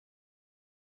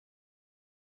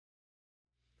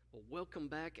Well, welcome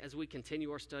back as we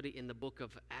continue our study in the book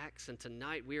of Acts. And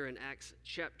tonight we are in Acts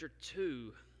chapter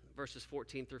 2, verses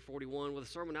 14 through 41, with a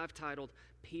sermon I've titled,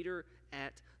 Peter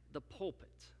at the Pulpit.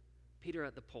 Peter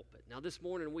at the Pulpit. Now, this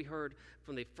morning we heard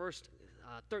from the first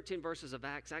 13 verses of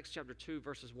Acts chapter 2,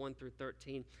 verses 1 through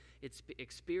 13. It's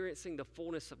experiencing the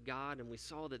fullness of God, and we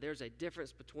saw that there's a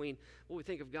difference between what we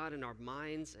think of God in our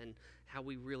minds and how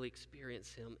we really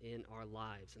experience Him in our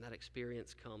lives. And that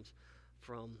experience comes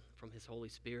from His Holy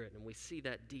Spirit, and we see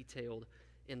that detailed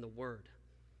in the Word.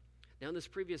 Now, in this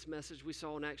previous message, we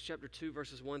saw in Acts chapter 2,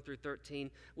 verses 1 through 13,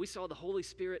 we saw the Holy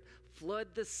Spirit flood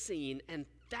the scene, and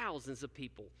thousands of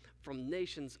people from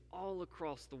nations all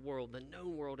across the world, the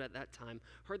known world at that time,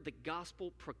 heard the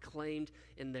gospel proclaimed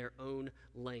in their own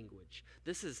language.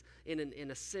 This is, in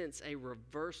a sense, a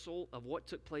reversal of what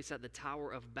took place at the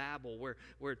Tower of Babel,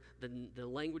 where the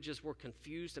languages were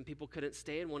confused and people couldn't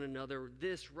stand one another.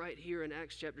 This right here in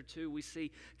Acts chapter 2, we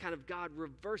see kind of God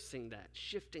reversing that,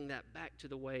 shifting that back to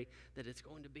the way that it's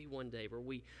going to be one day, where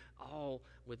we all,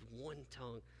 with one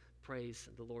tongue, praise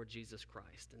the Lord Jesus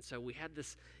Christ. And so we had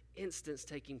this instance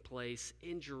taking place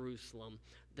in Jerusalem.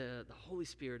 The Holy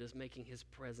Spirit is making His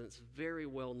presence very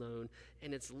well known,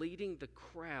 and it's leading the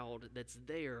crowd that's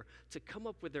there to come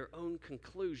up with their own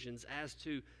conclusions as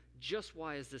to just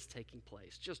why is this taking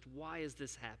place? Just why is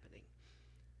this happening?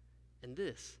 And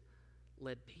this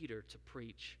led Peter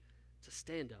to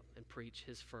stand up and preach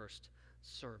his first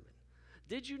sermon.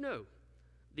 Did you know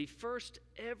the first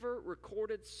ever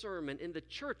recorded sermon in the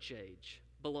church age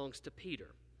belongs to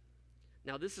Peter?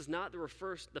 Now, this is not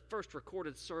the first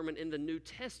recorded sermon in the New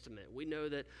Testament. We know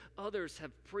that others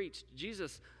have preached.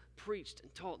 Jesus preached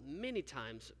and taught many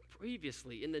times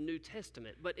previously in the New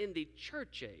Testament. But in the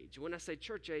church age, when I say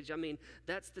church age, I mean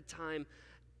that's the time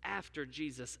after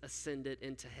Jesus ascended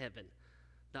into heaven.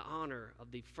 The honor of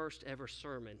the first ever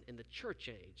sermon in the church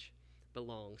age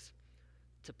belongs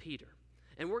to Peter.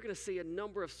 And we're going to see a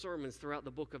number of sermons throughout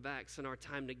the book of Acts in our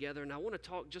time together. And I want to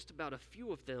talk just about a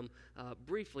few of them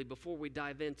briefly before we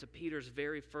dive into Peter's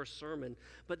very first sermon.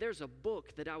 But there's a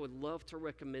book that I would love to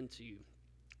recommend to you.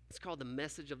 It's called The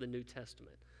Message of the New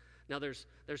Testament. Now, there's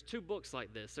two books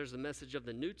like this. There's the Message of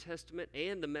the New Testament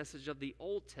and the Message of the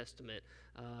Old Testament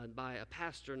by a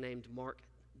pastor named Mark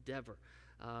Dever.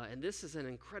 And this is an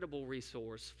incredible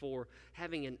resource for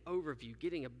having an overview,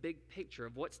 getting a big picture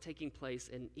of what's taking place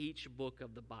in each book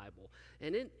of the Bible.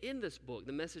 And in this book,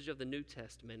 The Message of the New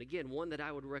Testament, again, one that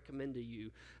I would recommend to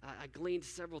you, I gleaned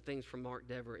several things from Mark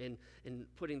Dever in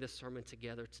putting this sermon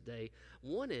together today.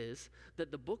 One is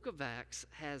that the book of Acts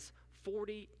has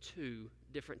 42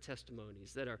 different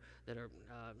testimonies that are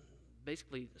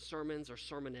basically sermons or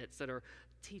sermonettes that are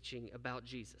teaching about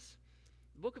Jesus.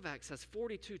 The book of Acts has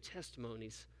 42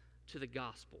 testimonies to the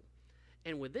gospel.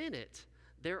 And within it,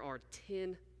 there are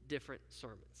 10 different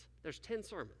sermons. There's 10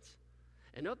 sermons.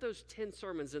 And of those 10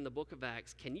 sermons in the book of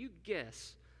Acts, can you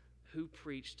guess who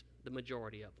preached the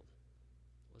majority of them?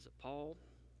 Was it Paul?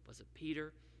 Was it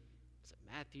Peter? Was it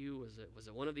Matthew? Was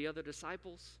it one of the other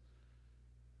disciples?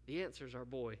 The answer is our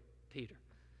boy, Peter.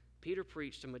 Peter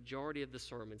preached a majority of the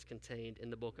sermons contained in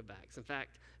the book of Acts. In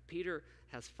fact, Peter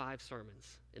has 5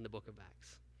 sermons in the book of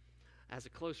Acts. As a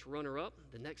close runner-up,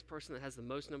 the next person that has the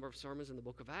most number of sermons in the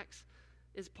book of Acts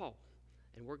is Paul.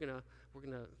 And we're gonna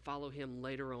follow him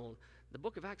later on. The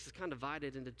book of Acts is kind of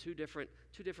divided into two different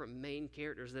main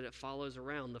characters that it follows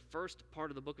around. The first part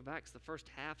of the book of Acts, the first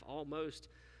half almost,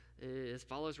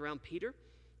 follows around Peter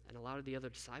and a lot of the other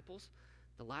disciples.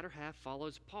 The latter half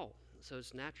follows Paul. So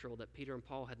it's natural that Peter and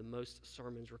Paul had the most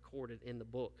sermons recorded in the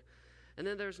book. And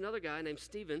then there's another guy named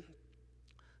Stephen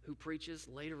who preaches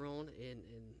later on in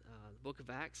the book of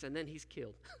Acts, and then he's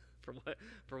killed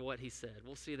for what he said.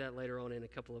 We'll see that later on in a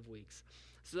couple of weeks.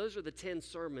 So those are the 10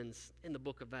 sermons in the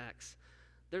book of Acts.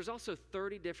 There's also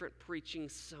 30 different preaching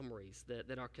summaries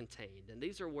that are contained. And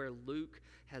these are where Luke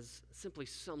has simply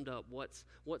summed up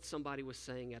what somebody was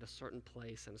saying at a certain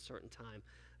place and a certain time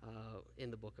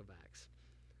in the book of Acts.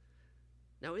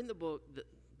 Now, in the book,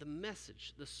 the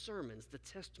message, the sermons, the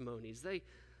testimonies,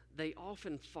 they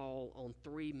often fall on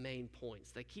 3 main points.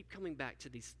 They keep coming back to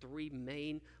these 3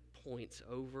 main points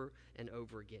over and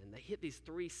over again. They hit these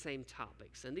 3 same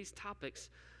topics. And these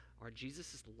topics are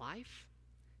Jesus' life,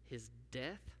 His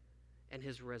death, and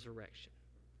His resurrection.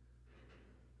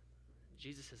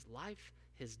 Jesus' life,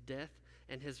 His death,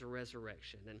 and His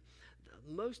resurrection. And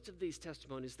most of these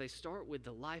testimonies, they start with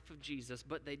the life of Jesus,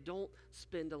 but they don't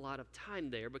spend a lot of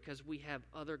time there because we have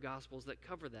other gospels that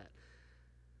cover that.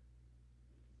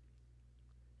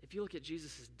 If you look at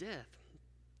Jesus' death,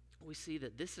 we see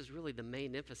that this is really the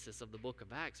main emphasis of the book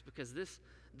of Acts, because this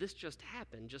this just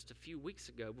happened just a few weeks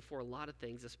ago before a lot of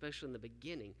things, especially in the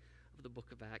beginning of the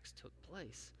book of Acts, took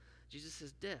place.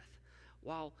 Jesus' death.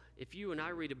 While if you and I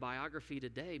read a biography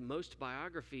today, most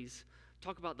biographies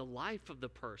talk about the life of the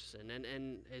person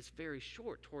and it's very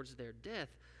short towards their death.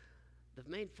 The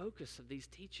main focus of these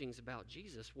teachings about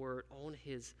Jesus were on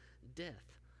his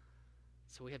death.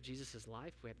 So we have Jesus'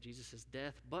 life, we have Jesus'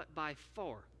 death, but by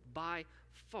far,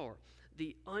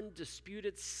 the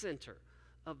undisputed center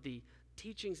of the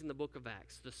teachings in the book of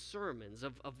Acts, the sermons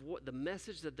of what the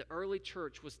message that the early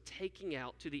church was taking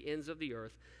out to the ends of the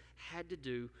earth had to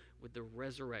do with the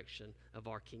resurrection of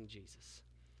our King Jesus.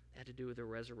 It had to do with the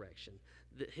resurrection.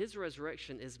 His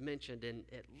resurrection is mentioned in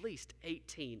at least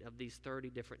 18 of these 30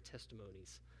 different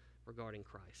testimonies regarding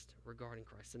Christ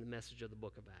and the message of the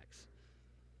book of Acts.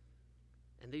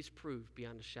 And these prove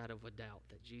beyond a shadow of a doubt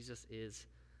that Jesus is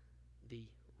the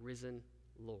risen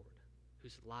Lord,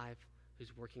 who's alive,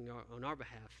 who's working on our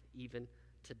behalf even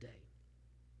today.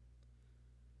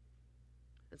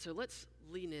 And so let's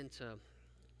lean into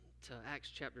Acts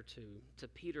chapter 2, to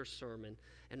Peter's sermon.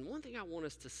 And one thing I want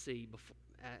us to see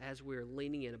as we're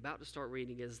leaning in, about to start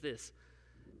reading, is this.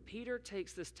 Peter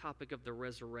takes this topic of the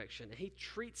resurrection and he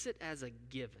treats it as a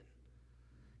given.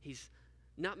 He's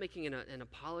not making an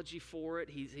apology for it.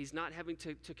 He's not having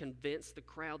to convince the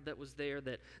crowd that was there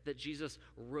that Jesus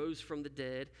rose from the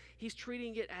dead. He's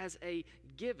treating it as a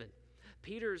given.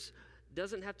 Peter's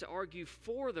doesn't have to argue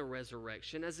for the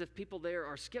resurrection as if people there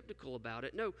are skeptical about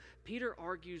it. No, Peter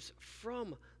argues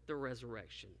from the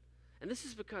resurrection. And this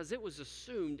is because it was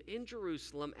assumed in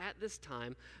Jerusalem at this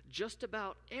time, just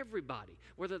about everybody,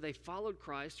 whether they followed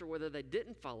Christ or whether they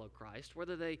didn't follow Christ,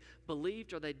 whether they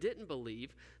believed or they didn't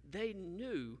believe, they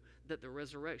knew that the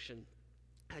resurrection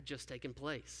had just taken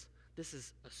place. This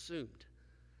is assumed.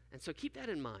 And so keep that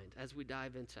in mind as we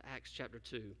dive into Acts chapter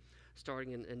 2,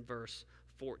 starting in verse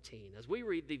 14, as we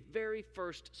read the very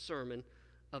first sermon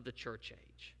of the church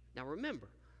age. Now remember,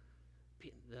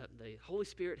 the Holy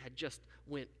Spirit had just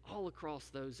went all across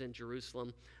those in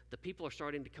Jerusalem. The people are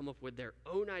starting to come up with their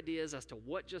own ideas as to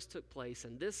what just took place,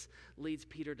 and this leads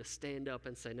Peter to stand up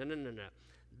and say, no.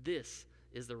 This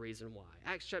is the reason why.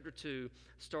 Acts chapter 2,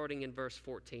 starting in verse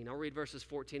 14. I'll read verses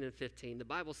 14 and 15. The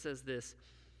Bible says this,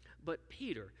 "But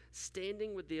Peter,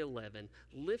 standing with the 11,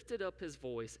 lifted up his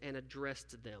voice and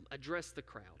addressed the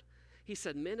crowd. He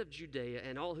said, 'Men of Judea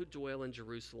and all who dwell in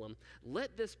Jerusalem,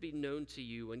 let this be known to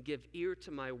you and give ear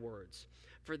to my words.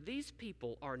 For these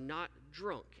people are not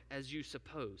drunk, as you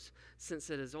suppose, since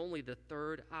it is only the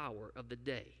third hour of the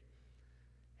day.'"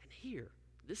 And here,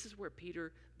 this is where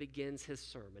Peter begins his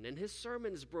sermon. And his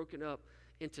sermon is broken up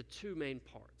into two main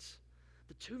parts.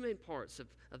 The two main parts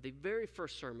of the very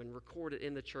first sermon recorded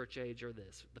in the church age are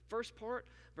this. The first part,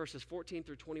 verses 14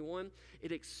 through 21,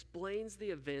 it explains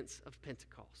the events of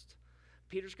Pentecost.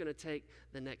 Peter's going to take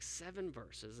the next 7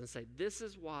 verses and say, this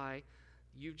is why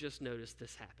you just noticed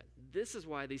this happen. This is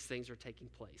why these things are taking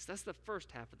place. That's the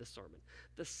first half of the sermon.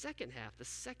 The second half, the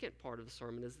second part of the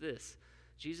sermon is this.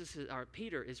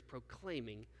 Peter is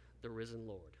proclaiming the risen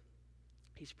Lord.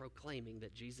 He's proclaiming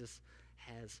that Jesus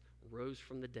has rose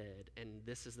from the dead, and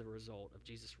this is the result of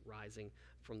Jesus rising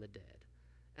from the dead.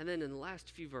 And then in the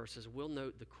last few verses, we'll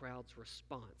note the crowd's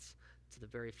response to the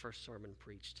very first sermon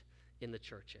preached in the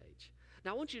church age.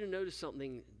 Now, I want you to notice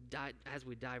something as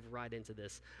we dive right into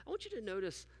this. I want you to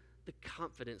notice the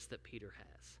confidence that Peter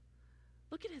has.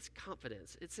 Look at his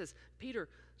confidence. It says, Peter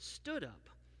stood up,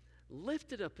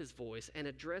 lifted up his voice, and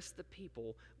addressed the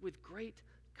people with great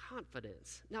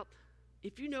confidence. Now,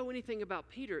 if you know anything about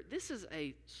Peter, this is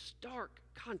a stark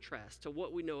contrast to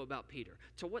what we know about Peter,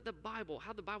 to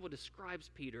how the Bible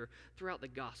describes Peter throughout the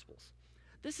Gospels.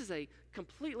 This is a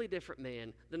completely different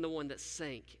man than the one that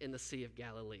sank in the Sea of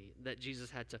Galilee that Jesus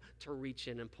had to reach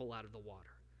in and pull out of the water.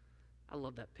 I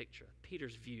love that picture,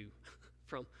 Peter's view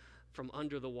from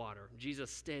under the water,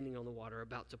 Jesus standing on the water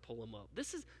about to pull him up.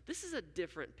 This is a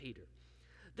different Peter.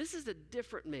 This is a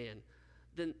different man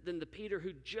than the Peter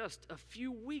who just a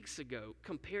few weeks ago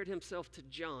compared himself to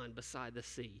John beside the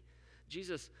sea.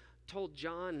 Jesus told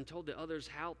John and told the others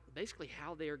how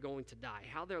they are going to die,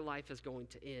 how their life is going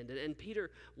to end. And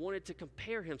Peter wanted to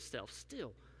compare himself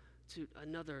still to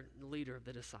another leader of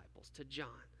the disciples, to John.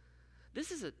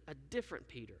 This is a different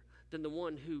Peter than the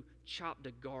one who chopped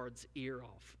a guard's ear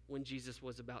off when Jesus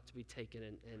was about to be taken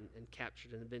and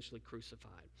captured and eventually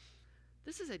crucified.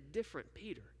 This is a different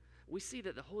Peter. We see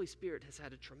that the Holy Spirit has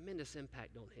had a tremendous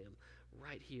impact on him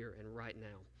right here and right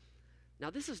now. Now,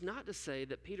 this is not to say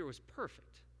that Peter was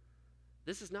perfect.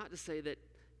 This is not to say that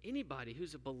anybody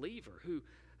who's a believer, who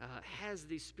has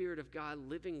the Spirit of God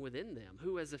living within them,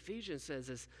 who, as Ephesians says,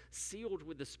 is sealed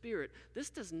with the Spirit, this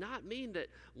does not mean that,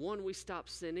 one, we stop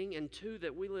sinning, and two,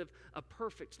 that we live a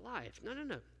perfect life. No, no,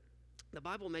 no. The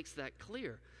Bible makes that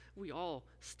clear. We all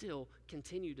still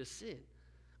continue to sin.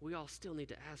 We all still need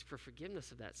to ask for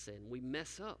forgiveness of that sin. We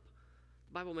mess up.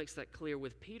 The Bible makes that clear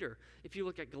with Peter. If you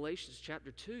look at Galatians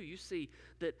chapter 2, you see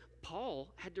that Paul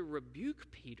had to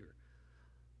rebuke Peter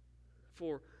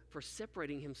for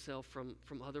separating himself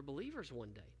from other believers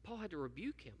one day. Paul had to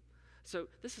rebuke him. So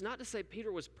this is not to say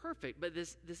Peter was perfect, but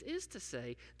this is to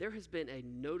say there has been a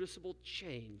noticeable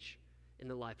change in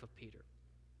the life of Peter.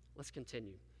 Let's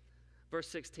continue. Verse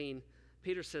 16,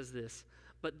 Peter says this,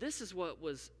 "But this is what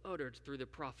was uttered through the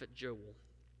prophet Joel.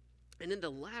 And in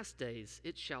the last days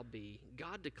it shall be,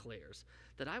 God declares,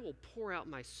 that I will pour out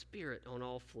my Spirit on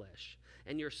all flesh,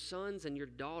 and your sons and your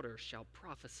daughters shall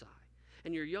prophesy.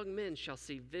 And your young men shall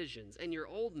see visions, and your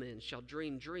old men shall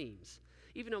dream dreams.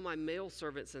 Even on my male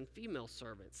servants and female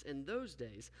servants, in those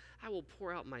days I will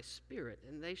pour out my Spirit,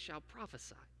 and they shall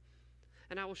prophesy.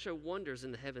 And I will show wonders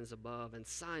in the heavens above, and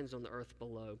signs on the earth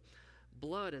below,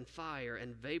 blood and fire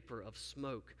and vapor of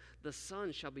smoke. The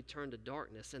sun shall be turned to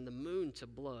darkness, and the moon to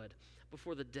blood,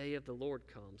 before the day of the Lord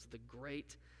comes, the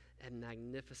great and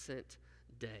magnificent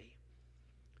day."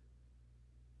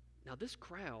 Now this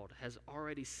crowd has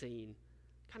already seen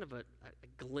kind of a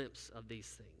glimpse of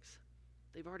these things.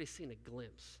 They've already seen a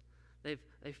glimpse. They've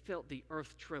felt the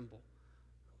earth tremble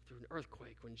through an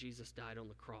earthquake when Jesus died on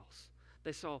the cross.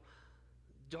 They saw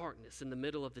darkness in the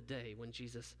middle of the day when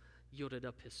Jesus yielded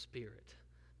up his Spirit.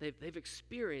 They've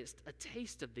experienced a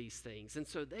taste of these things, and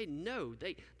so they know,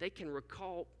 they can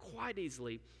recall quite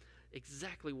easily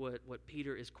exactly what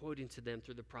Peter is quoting to them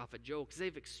through the prophet Joel, because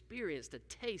they've experienced a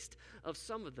taste of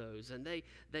some of those, and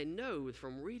they know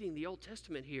from reading the Old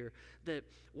Testament here that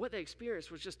what they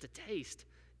experienced was just a taste.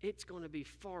 It's going to be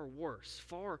far worse,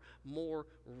 far more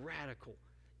radical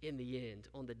in the end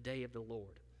on the day of the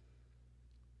Lord.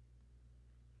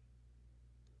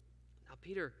 Now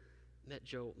Peter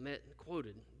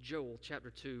quoted Joel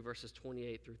chapter 2, verses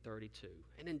 28 through 32.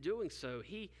 And in doing so,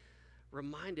 he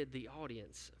reminded the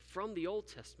audience from the Old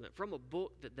Testament, from a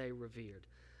book that they revered,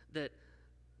 that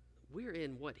we're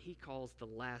in what he calls the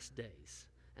last days.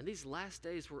 And these last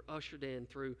days were ushered in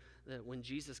through when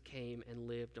Jesus came and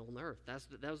lived on earth.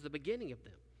 That was the beginning of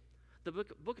them. The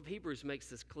book of Hebrews makes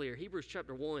this clear. Hebrews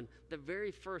chapter 1, the very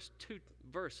first 2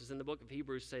 verses in the book of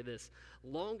Hebrews say this: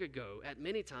 "Long ago, at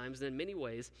many times and in many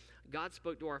ways, God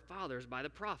spoke to our fathers by the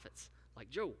prophets," like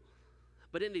Joel.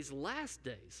 "But in these last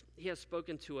days, he has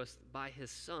spoken to us by his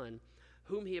Son,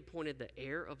 whom he appointed the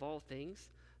heir of all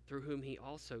things, through whom he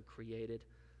also created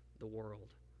the world."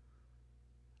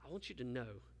 I want you to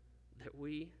know that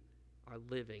we are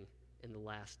living in the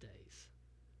last days.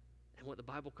 And what the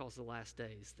Bible calls the last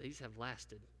days, these have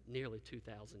lasted nearly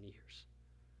 2,000 years.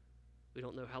 We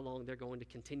don't know how long they're going to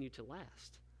continue to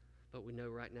last, but we know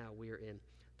right now we are in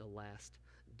the last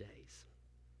days.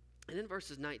 And in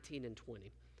verses 19 and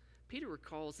 20, Peter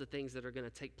recalls the things that are going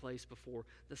to take place before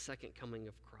the second coming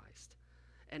of Christ.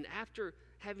 And after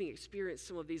having experienced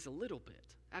some of these a little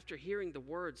bit, after hearing the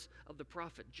words of the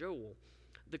prophet Joel,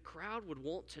 the crowd would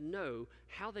want to know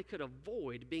how they could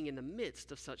avoid being in the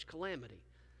midst of such calamity.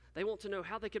 They want to know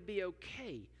how they could be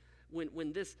okay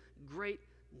when this great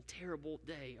and terrible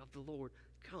day of the Lord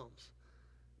comes.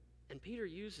 And Peter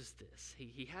uses this.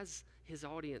 He has his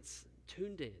audience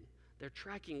tuned in. They're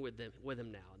tracking with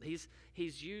him now.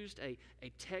 He's used a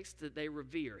text that they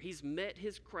revere. He's met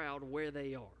his crowd where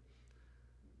they are.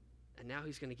 And now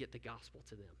he's going to get the gospel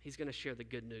to them. He's going to share the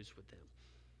good news with them.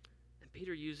 And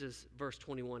Peter uses verse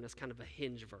 21 as kind of a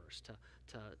hinge verse to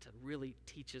really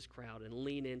teach his crowd and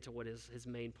lean into what his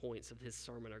main points of his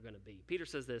sermon are going to be. Peter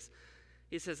says this.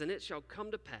 He says, "And it shall come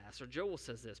to pass," or Joel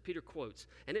says this, Peter quotes,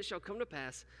 "And it shall come to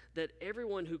pass that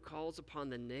everyone who calls upon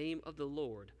the name of the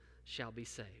Lord shall be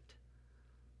saved."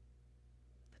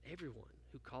 That everyone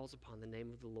who calls upon the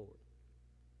name of the Lord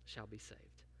shall be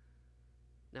saved.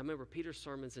 Now remember, Peter's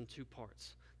sermon's in 2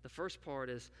 parts. The first part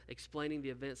is explaining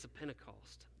the events of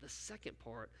Pentecost. The second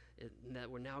part that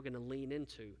we're now going to lean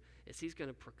into is he's going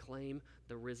to proclaim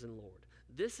the risen Lord.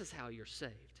 This is how you're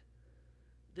saved.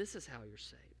 This is how you're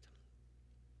saved.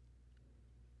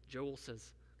 Joel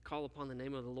says, call upon the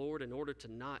name of the Lord in order to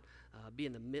not be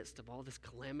in the midst of all this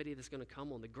calamity that's going to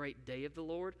come on the great day of the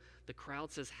Lord. The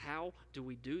crowd says, how do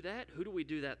we do that? Who do we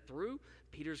do that through?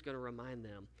 Peter's going to remind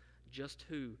them just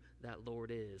who that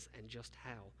Lord is and just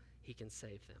how he can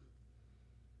save them.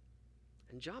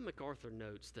 And John MacArthur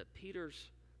notes that Peter's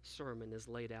sermon is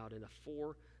laid out in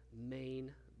 4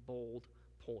 main, bold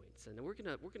points, and we're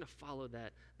gonna follow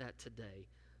that today.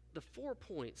 The 4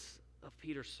 points of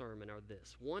Peter's sermon are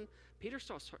this. One, Peter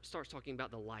starts talking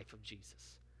about the life of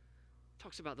Jesus.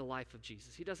 Talks about the life of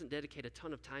Jesus. He doesn't dedicate a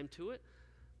ton of time to it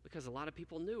because a lot of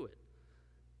people knew it.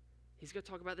 He's going to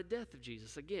talk about the death of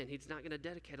Jesus. Again, he's not going to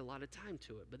dedicate a lot of time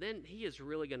to it. But then he is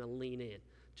really going to lean in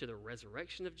to the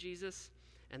resurrection of Jesus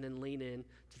and then lean in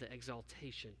to the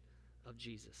exaltation of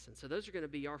Jesus. And so those are going to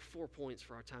be our 4 points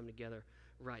for our time together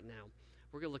right now.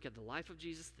 We're going to look at the life of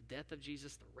Jesus, the death of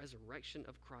Jesus, the resurrection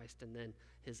of Christ, and then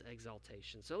his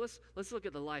exaltation. So let's look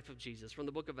at the life of Jesus from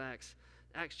the book of Acts,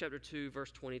 Acts chapter 2, verse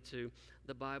 22.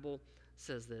 The Bible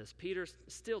says this. Peter's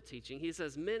still teaching. He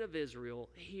says, "Men of Israel,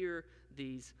 hear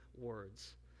these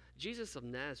words. Jesus of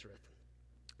Nazareth,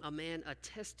 a man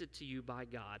attested to you by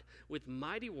God with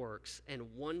mighty works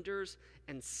and wonders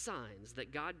and signs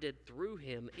that God did through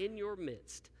him in your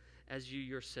midst, as you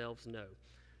yourselves know."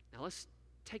 Now let's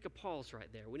take a pause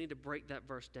right there. We need to break that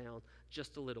verse down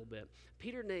just a little bit.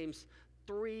 Peter names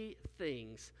 3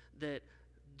 things that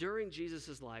during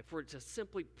Jesus' life were to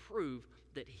simply prove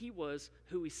that he was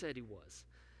who he said he was.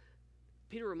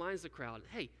 Peter reminds the crowd,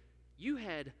 hey, you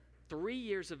had 3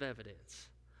 years of evidence,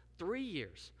 3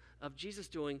 years of Jesus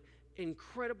doing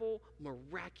incredible,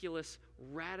 miraculous,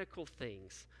 radical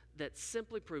things that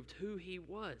simply proved who he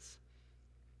was.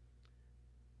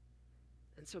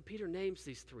 And so Peter names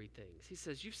these 3 things. He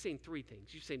says, you've seen 3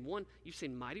 things. You've seen one, you've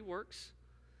seen mighty works,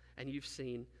 and you've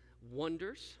seen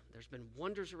wonders. There's been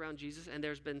wonders around Jesus, and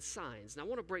there's been signs. Now I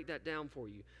want to break that down for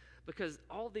you because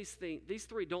all these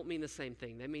 3 don't mean the same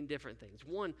thing. They mean different things.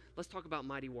 One, let's talk about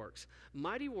mighty works.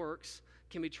 Mighty works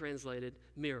can be translated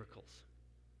miracles.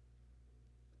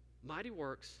 Mighty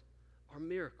works are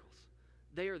miracles.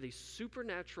 They are the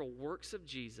supernatural works of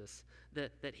Jesus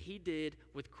that he did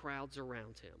with crowds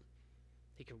around him.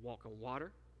 He could walk on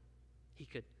water. He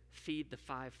could feed the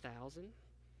 5,000.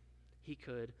 He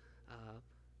could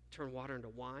turn water into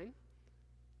wine.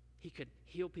 He could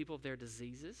heal people of their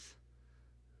diseases.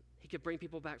 He could bring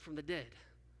people back from the dead.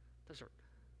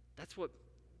 That's what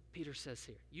Peter says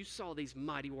here. You saw these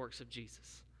mighty works of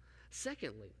Jesus.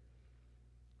 Secondly,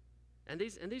 and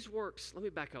these works, let me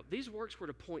back up. These works were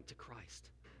to point to Christ.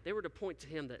 They were to point to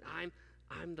him that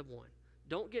I'm the one.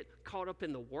 Don't get caught up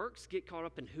in the works. Get caught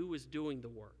up in who is doing the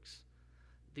works.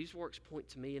 These works point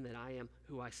to me and that I am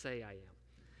who I say I am.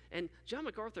 And John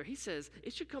MacArthur, he says,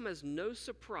 it should come as no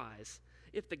surprise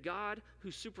if the God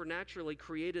who supernaturally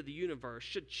created the universe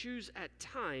should choose at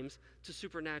times to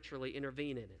supernaturally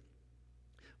intervene in it.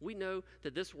 We know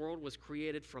that this world was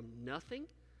created from nothing.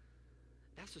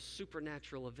 That's a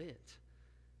supernatural event.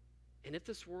 And if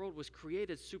this world was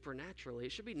created supernaturally,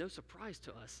 it should be no surprise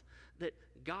to us that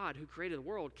God, who created the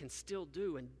world, can still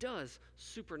do and does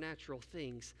supernatural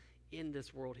things in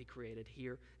this world he created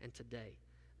here and today.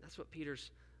 That's what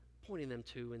Peter's pointing them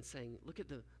to and saying, look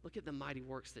at the mighty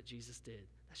works that Jesus did.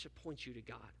 That should point you to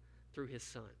God through his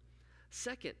Son.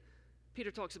 Second,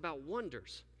 Peter talks about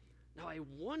wonders. Now, a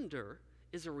wonder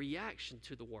is a reaction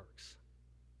to the works.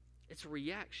 It's a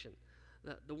reaction.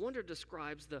 The wonder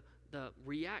describes the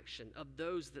reaction of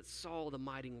those that saw the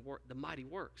mighty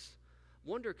works.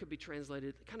 Wonder could be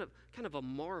translated kind of a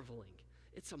marveling.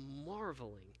 It's a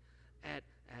marveling at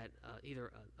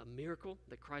either a miracle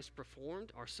that Christ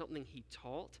performed or something he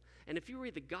taught. And if you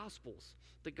read the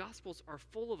Gospels are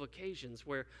full of occasions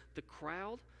where the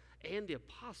crowd and the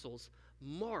apostles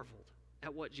marveled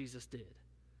at what Jesus did.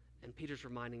 And Peter's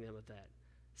reminding them of that,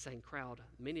 saying, crowd,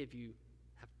 many of you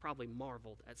have probably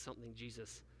marveled at something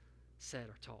Jesus said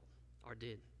or taught or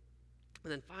did.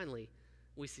 And then finally,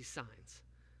 we see signs.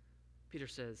 Peter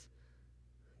says,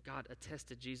 God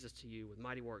attested Jesus to you with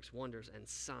mighty works, wonders, and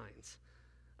signs.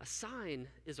 A sign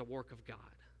is a work of God.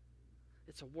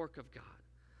 It's a work of God.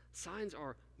 Signs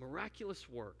are miraculous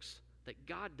works that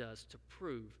God does to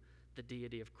prove the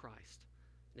deity of Christ.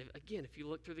 And if you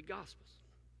look through the Gospels,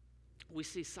 we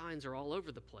see signs are all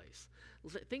over the place.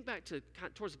 Think back to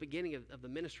towards the beginning of the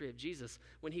ministry of Jesus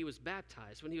when he was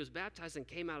baptized. When he was baptized and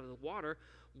came out of the water,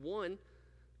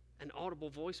 an audible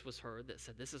voice was heard that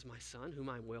said, "This is my son, whom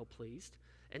I am well pleased."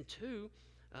 And 2,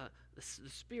 the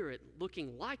Spirit,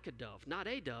 looking like a dove, not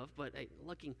a dove, but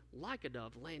looking like a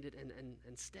dove, landed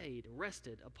and stayed,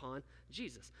 rested upon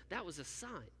Jesus. That was a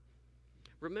sign.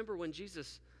 Remember when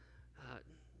Jesus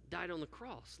died on the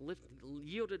cross,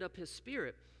 yielded up his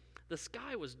spirit, the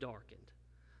sky was darkened.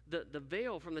 The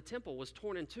veil from the temple was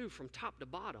torn in two from top to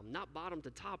bottom, not bottom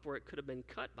to top where it could have been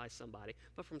cut by somebody,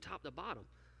 but from top to bottom.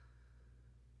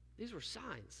 These were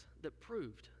signs that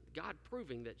proved, God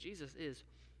proving that Jesus is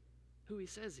who he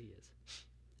says he is.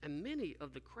 And many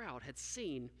of the crowd had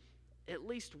seen at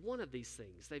least one of these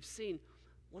things. They've seen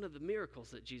one of the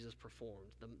miracles that Jesus performed,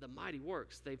 the mighty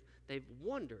works. They've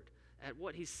wondered at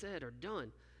what he said or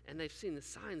done, and they've seen the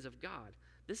signs of God.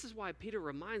 This is why Peter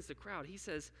reminds the crowd. He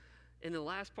says, in the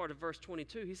last part of verse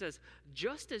 22, he says,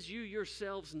 just as you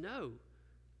yourselves know,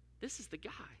 this is the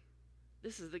guy.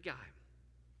 This is the guy.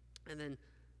 And then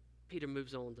Peter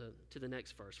moves on to the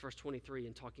next verse 23,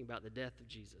 in talking about the death of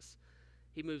Jesus.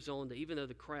 He moves on to, even though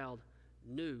the crowd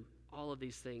knew all of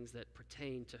these things that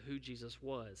pertain to who Jesus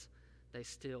was, they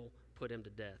still put him to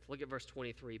death. Look at verse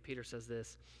 23. Peter says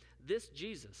this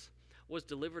Jesus was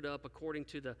delivered up according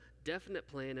to the definite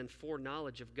plan and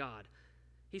foreknowledge of God.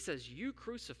 He says, you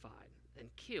crucified and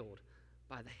killed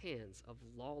by the hands of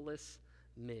lawless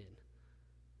men.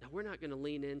 Now, we're not going to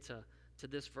lean into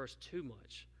this verse too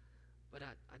much, but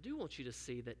I do want you to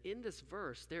see that in this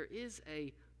verse, there is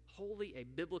a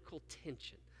biblical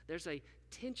tension. There's a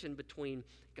tension between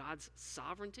God's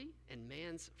sovereignty and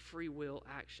man's free will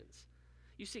actions.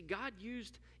 You see, God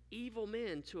used evil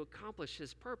men to accomplish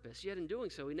his purpose, yet in doing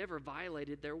so, he never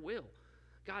violated their will.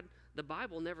 The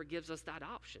Bible never gives us that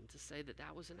option to say that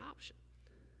that was an option.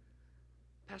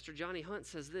 Pastor Johnny Hunt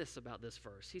says this about this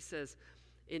verse. He says,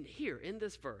 in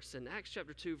this verse, in Acts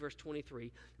chapter 2, verse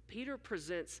 23, Peter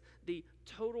presents the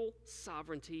total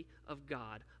sovereignty of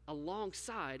God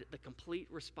alongside the complete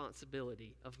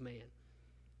responsibility of man.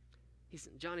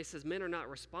 Johnny says, men are not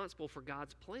responsible for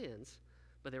God's plans,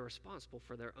 but they're responsible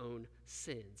for their own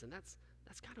sins. And that's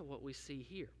kind of what we see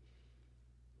here.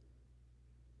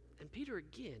 And Peter,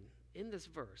 again, in this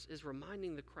verse, is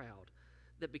reminding the crowd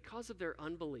that because of their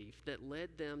unbelief that led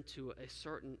them to a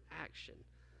certain action,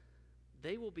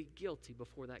 they will be guilty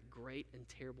before that great and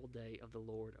terrible day of the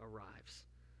Lord arrives.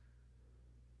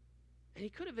 And he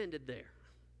could have ended there.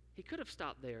 He could have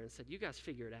stopped there and said, you guys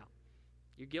figure it out.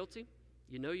 You're guilty.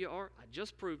 You know you are. I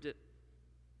just proved it.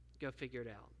 Go figure it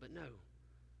out. But no,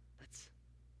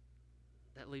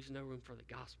 that leaves no room for the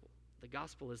gospel. The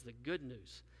gospel is the good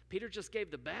news. Peter just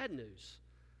gave the bad news.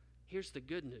 Here's the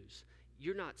good news.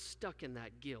 You're not stuck in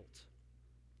that guilt.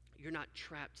 You're not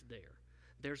trapped there.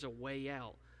 There's a way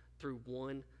out through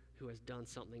one who has done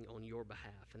something on your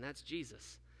behalf, and that's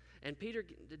Jesus. And Peter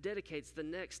dedicates the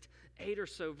next 8 or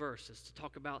so verses to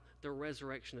talk about the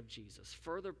resurrection of Jesus,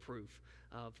 further proof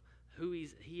of who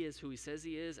he is, who he says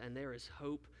he is, and there is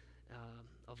hope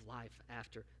of life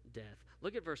after death.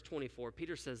 Look at verse 24.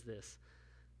 Peter says this.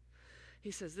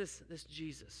 He says this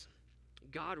Jesus,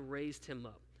 God raised him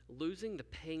up, losing the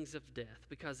pangs of death,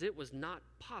 because it was not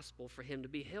possible for him to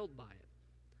be held by it.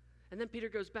 And then Peter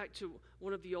goes back to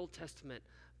one of the Old Testament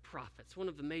prophets, one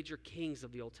of the major kings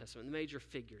of the Old Testament, the major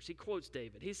figures. He quotes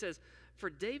David. He says, for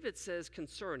David says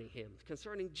concerning him,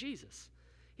 concerning Jesus,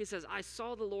 he says, I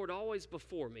saw the Lord always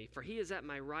before me, for he is at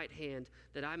my right hand,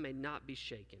 that I may not be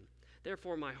shaken.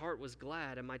 Therefore my heart was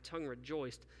glad, and my tongue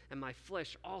rejoiced, and my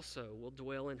flesh also will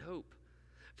dwell in hope.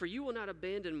 For you will not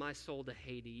abandon my soul to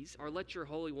Hades, or let your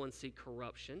Holy One see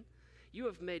corruption. You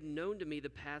have made known to me the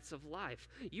paths of life.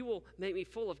 You will make me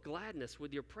full of gladness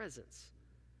with your presence.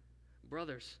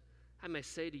 Brothers, I may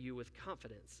say to you with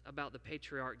confidence about the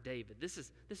patriarch David. This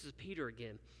is Peter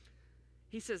again.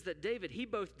 He says that David, he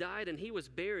both died and he was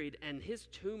buried, and his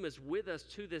tomb is with us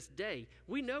to this day.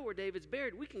 We know where David's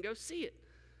buried. We can go see it.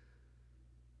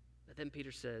 But then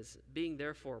Peter says, being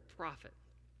therefore a prophet,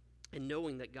 and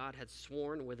knowing that God had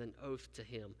sworn with an oath to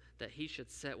him that he should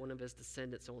set one of his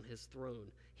descendants on his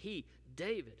throne, he,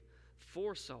 David,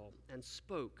 foresaw and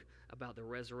spoke about the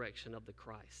resurrection of the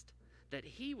Christ, that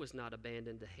he was not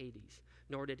abandoned to Hades,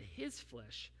 nor did his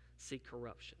flesh see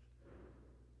corruption.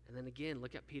 And then again,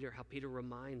 look at Peter, how Peter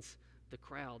reminds the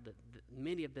crowd that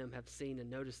many of them have seen and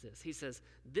noticed this. He says,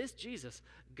 this Jesus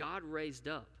God raised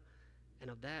up, and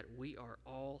of that we are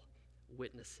all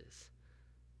witnesses.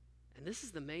 And this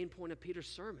is the main point of Peter's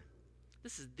sermon.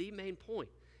 This is the main point.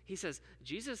 He says,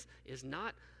 Jesus is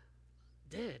not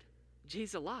dead.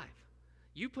 He's alive.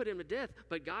 You put him to death,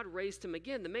 but God raised him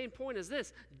again. The main point is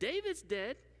this: David's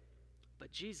dead,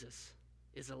 but Jesus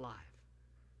is alive.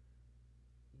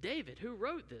 David, who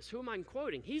wrote this, who am I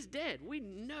quoting? He's dead. We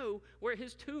know where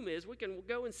his tomb is. We can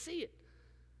go and see it.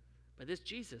 But this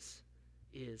Jesus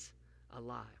is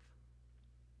alive.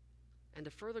 And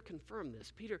to further confirm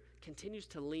this, Peter continues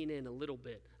to lean in a little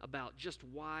bit about just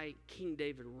why King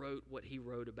David wrote what he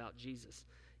wrote about Jesus.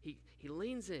 He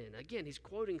leans in. Again, he's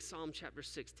quoting Psalm chapter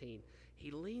 16.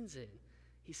 He leans in.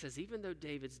 He says, even though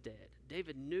David's dead,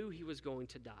 David knew he was going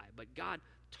to die, but God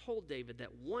told David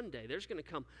that one day there's going to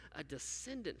come a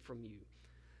descendant from you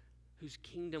whose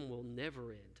kingdom will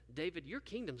never end. David, your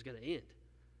kingdom's going to end,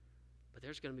 but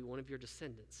there's going to be one of your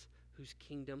descendants whose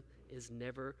kingdom is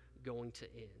never going to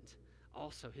end.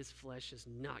 also his flesh is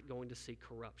not going to see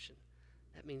corruption.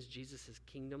 That means Jesus'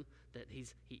 kingdom that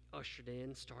he ushered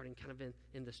in, starting kind of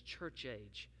in this church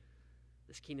age,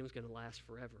 this kingdom is going to last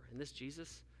forever. And this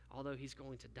Jesus, although he's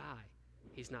going to die,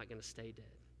 he's not going to stay dead.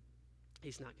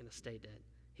 He's not going to stay dead.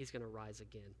 He's going to rise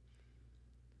again.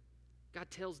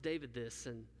 God tells David this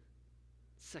in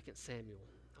 2 Samuel.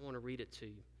 I want to read it to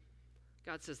you.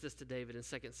 God says this to David in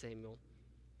 2 Samuel.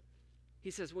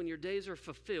 He says, when your days are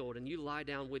fulfilled and you lie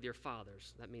down with your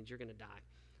fathers, that means you're going to die,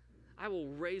 I will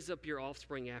raise up your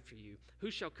offspring after you,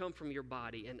 who shall come from your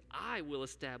body, and I will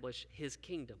establish his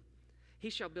kingdom.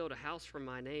 He shall build a house for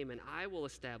my name, and I will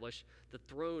establish the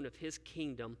throne of his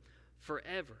kingdom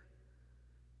forever.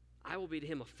 I will be to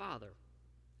him a father,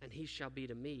 and he shall be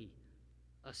to me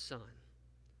a son.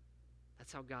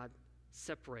 That's how God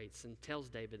separates and tells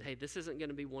David, hey, this isn't going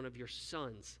to be one of your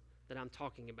sons that I'm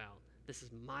talking about. This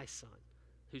is my son,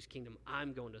 whose kingdom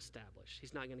I'm going to establish.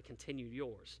 He's not going to continue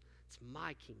yours. It's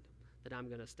my kingdom that I'm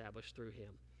going to establish through him.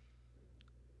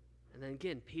 And then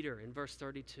again, Peter in verse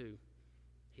 32,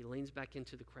 he leans back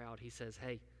into the crowd. He says,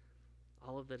 hey,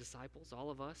 all of the disciples, all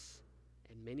of us,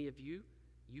 and many of you,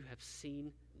 you have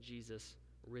seen Jesus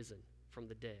risen from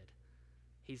the dead.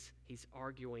 He's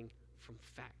arguing from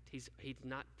fact. He's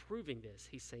not proving this.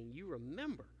 He's saying, you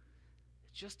remember,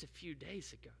 just a few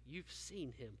days ago, you've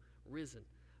seen him risen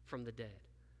from the dead.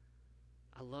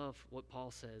 I love what Paul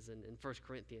says in 1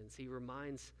 Corinthians. He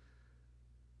reminds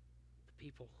the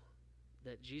people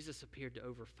that Jesus appeared to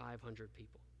over 500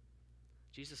 people.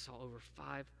 Jesus saw over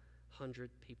 500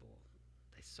 people.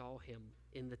 They saw him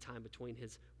in the time between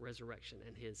his resurrection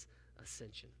and his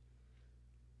ascension.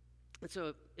 And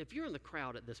so if you're in the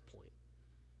crowd at this point,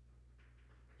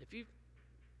 if you've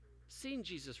seen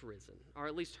Jesus risen, or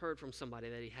at least heard from somebody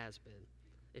that he has been,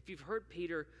 if you've heard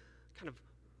Peter kind of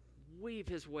weave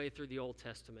his way through the Old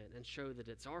Testament and show that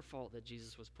it's our fault that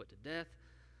Jesus was put to death,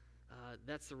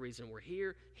 that's the reason we're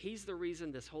here. He's the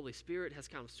reason this Holy Spirit has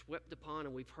kind of swept upon,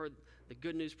 and we've heard the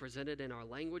good news presented in our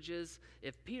languages.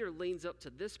 If Peter leans up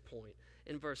to this point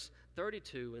in verse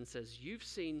 32 and says, you've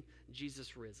seen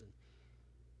Jesus risen,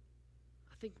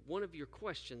 I think one of your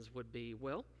questions would be,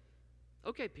 well,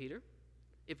 okay, Peter,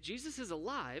 if Jesus is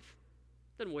alive,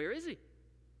 then where is he?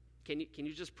 Can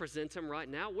you just present him right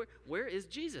now? Where is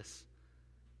Jesus?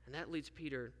 And that leads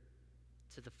Peter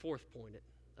to the fourth point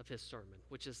of his sermon,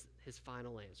 which is his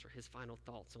final answer, his final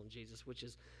thoughts on Jesus, which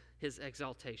is his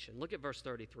exaltation. Look at verse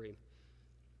 33.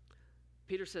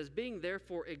 Peter says, being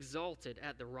therefore exalted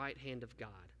at the right hand of God,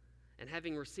 and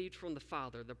having received from the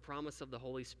Father the promise of the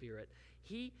Holy Spirit,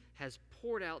 he has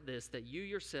poured out this that you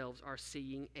yourselves are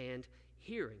seeing and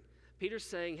hearing. Peter's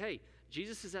saying, hey,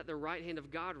 Jesus is at the right hand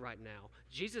of God right now.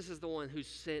 Jesus is the one who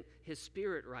sent his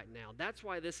Spirit right now. That's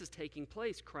why this is taking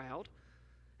place, crowd.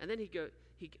 And then he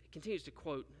continues to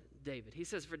quote David. He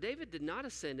says, for David did not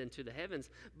ascend into the heavens,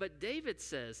 but David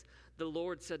says, the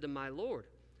Lord said to my Lord,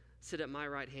 sit at my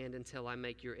right hand until I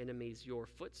make your enemies your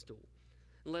footstool.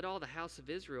 And let all the house of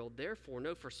Israel therefore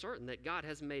know for certain that God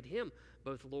has made him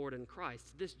both Lord and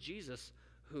Christ, this Jesus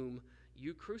whom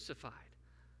you crucified.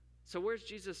 So where's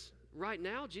Jesus right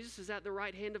now? Jesus is at the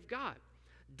right hand of God.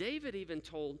 God even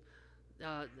told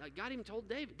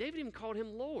David. David even called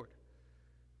him Lord.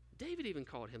 David even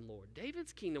called him Lord.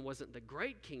 David's kingdom wasn't the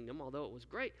great kingdom, although it was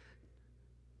great.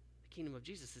 The kingdom of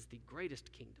Jesus is the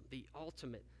greatest kingdom, the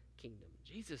ultimate kingdom.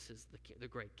 Jesus is the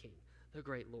great king, the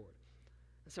great Lord.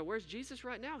 And so where's Jesus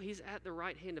right now? He's at the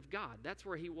right hand of God. That's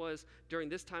where he was during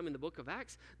this time in the book of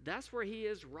Acts. That's where he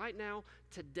is right now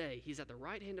today. He's at the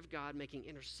right hand of God making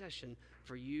intercession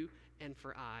for you and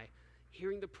for I,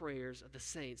 hearing the prayers of the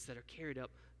saints that are carried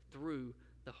up through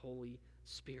the Holy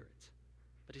Spirit.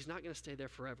 But he's not going to stay there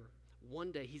forever.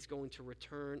 One day he's going to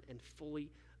return and fully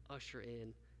usher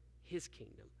in his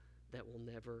kingdom that will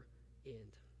never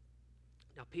end.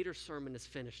 Now, Peter's sermon is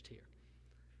finished here.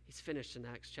 He's finished in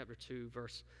Acts chapter 2,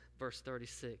 verse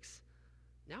 36.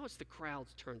 Now it's the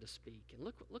crowd's turn to speak. And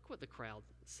look what the crowd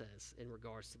says in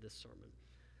regards to this sermon.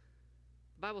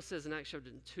 The Bible says in Acts chapter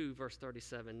 2, verse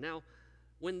 37, now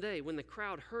when the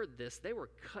crowd heard this, they were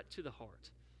cut to the heart.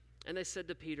 And they said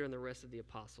to Peter and the rest of the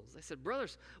apostles, they said,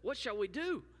 brothers, what shall we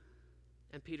do?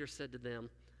 And Peter said to them,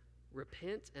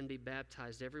 repent and be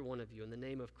baptized, every one of you, in the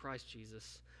name of Christ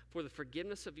Jesus, for the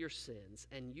forgiveness of your sins,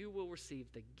 and you will receive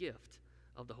the gift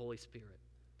of the Holy Spirit.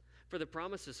 For the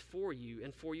promise is for you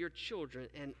and for your children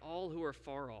and all who are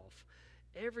far off,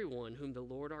 everyone whom the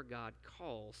Lord our God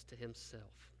calls to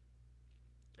himself.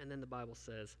 And then the Bible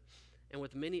says, and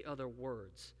with many other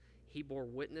words, he bore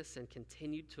witness and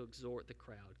continued to exhort the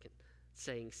crowd,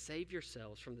 saying, save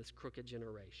yourselves from this crooked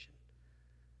generation.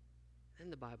 And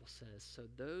the Bible says, so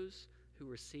those who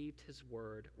received his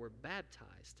word were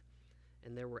baptized,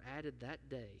 and there were added that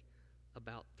day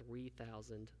about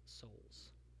 3,000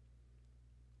 souls.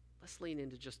 Let's lean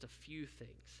into just a few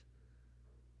things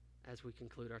as we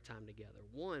conclude our time together.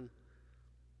 One,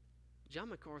 John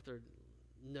MacArthur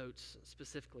notes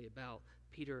specifically about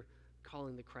Peter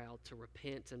calling the crowd to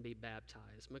repent and be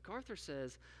baptized. MacArthur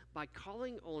says, by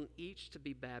calling on each to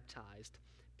be baptized,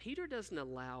 Peter doesn't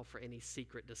allow for any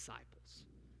secret disciples.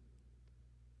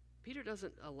 Peter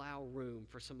doesn't allow room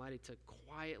for somebody to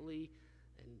quietly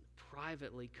and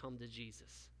privately come to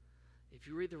Jesus. If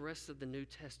you read the rest of the New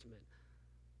Testament,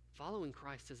 following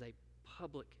Christ is a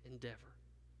public endeavor.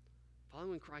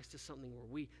 Following Christ is something where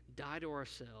we die to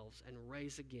ourselves and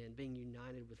rise again, being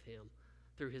united with him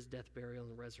through his death, burial,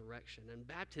 and resurrection. And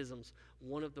baptism's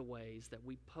one of the ways that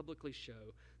we publicly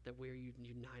show that we're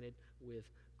united with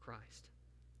Christ.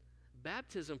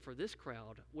 Baptism for this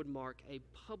crowd would mark a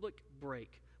public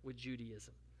break with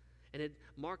Judaism, and it'd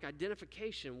mark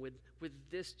identification with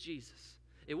this Jesus.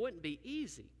 It wouldn't be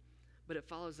easy, but it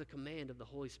follows the command of the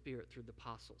Holy Spirit through the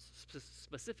apostles,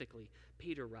 specifically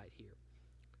Peter right here.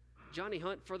 Johnny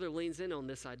Hunt further leans in on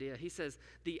this idea. He says,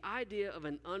 the idea of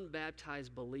an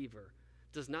unbaptized believer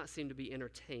does not seem to be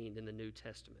entertained in the New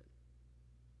Testament.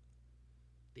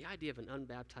 The idea of an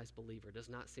unbaptized believer does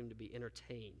not seem to be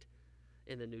entertained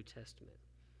in the New Testament.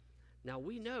 Now,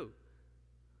 we know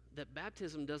that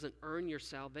baptism doesn't earn your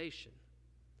salvation.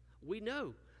 We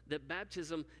know that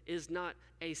baptism is not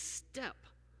a step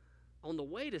on the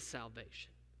way to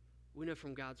salvation. We know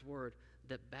from God's word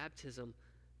that baptism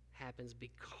happens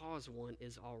because one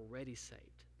is already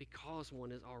saved, because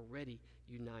one is already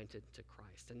united to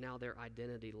Christ, and now their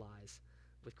identity lies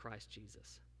with Christ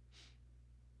Jesus.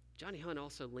 Johnny Hunt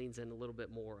also leans in a little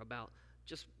bit more about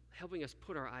just helping us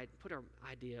put our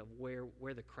idea of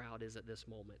where the crowd is at this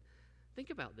moment. Think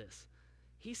about this.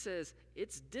 He says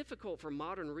it's difficult for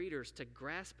modern readers to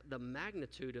grasp the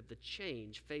magnitude of the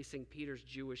change facing Peter's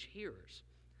Jewish hearers.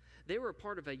 They were a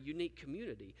part of a unique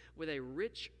community with a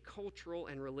rich cultural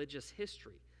and religious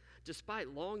history.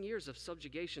 Despite long years of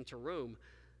subjugation to Rome,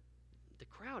 the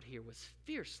crowd here was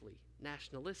fiercely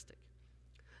nationalistic.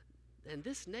 And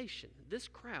this nation, this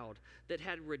crowd that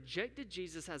had rejected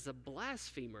Jesus as a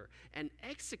blasphemer and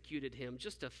executed him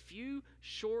just a few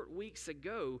short weeks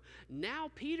ago, now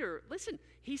Peter, listen,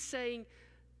 he's saying,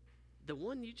 the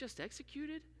one you just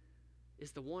executed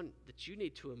is the one that you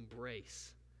need to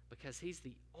embrace, because he's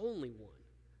the only one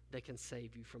that can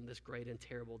save you from this great and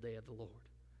terrible day of the Lord.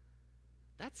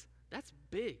 That's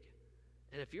big.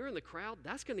 And if you're in the crowd,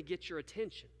 that's going to get your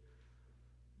attention.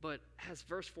 But as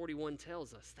verse 41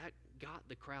 tells us, that got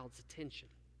the crowd's attention.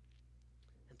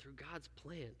 And through God's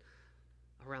plan,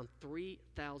 around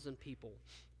 3,000 people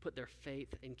put their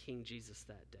faith in King Jesus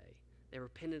that day. They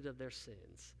repented of their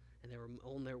sins, and they were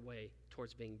on their way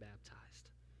towards being baptized.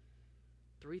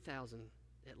 3,000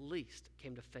 at least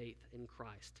came to faith in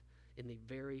Christ in the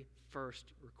very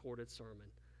first recorded sermon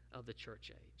of the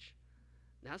church age.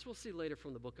 Now, as we'll see later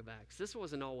from the book of Acts, this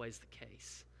wasn't always the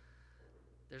case.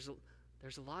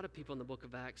 There's a lot of people in the book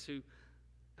of Acts who,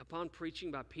 upon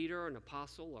preaching by Peter or an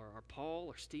apostle or Paul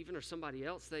or Stephen or somebody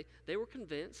else, they were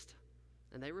convinced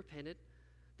and they repented.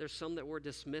 There's some that were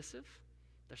dismissive.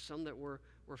 There's some that were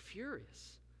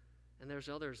furious. And there's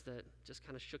others that just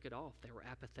kind of shook it off. They were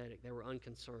apathetic. They were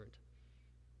unconcerned.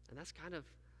 And that's kind of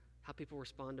how people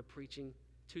respond to preaching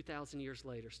 2,000 years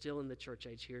later, still in the church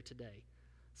age here today.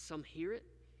 Some hear it,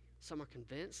 some are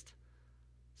convinced,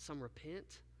 some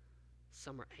repent,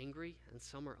 some are angry, and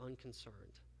some are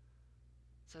unconcerned.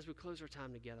 So as we close our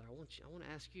time together, I want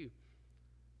to ask you,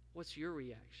 what's your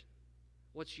reaction?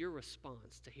 What's your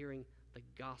response to hearing the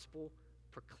gospel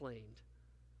proclaimed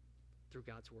through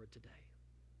God's word today?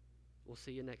 We'll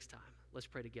see you next time. Let's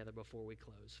pray together before we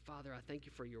close. Father, I thank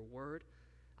you for your word.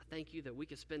 I thank you that we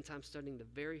could spend time studying the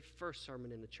very first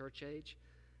sermon in the church age,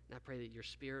 and I pray that your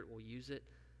Spirit will use it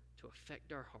to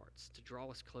affect our hearts, to draw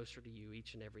us closer to you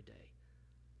each and every day.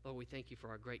 Lord, we thank you for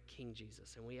our great King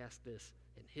Jesus, and we ask this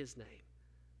in his name.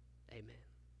 Amen.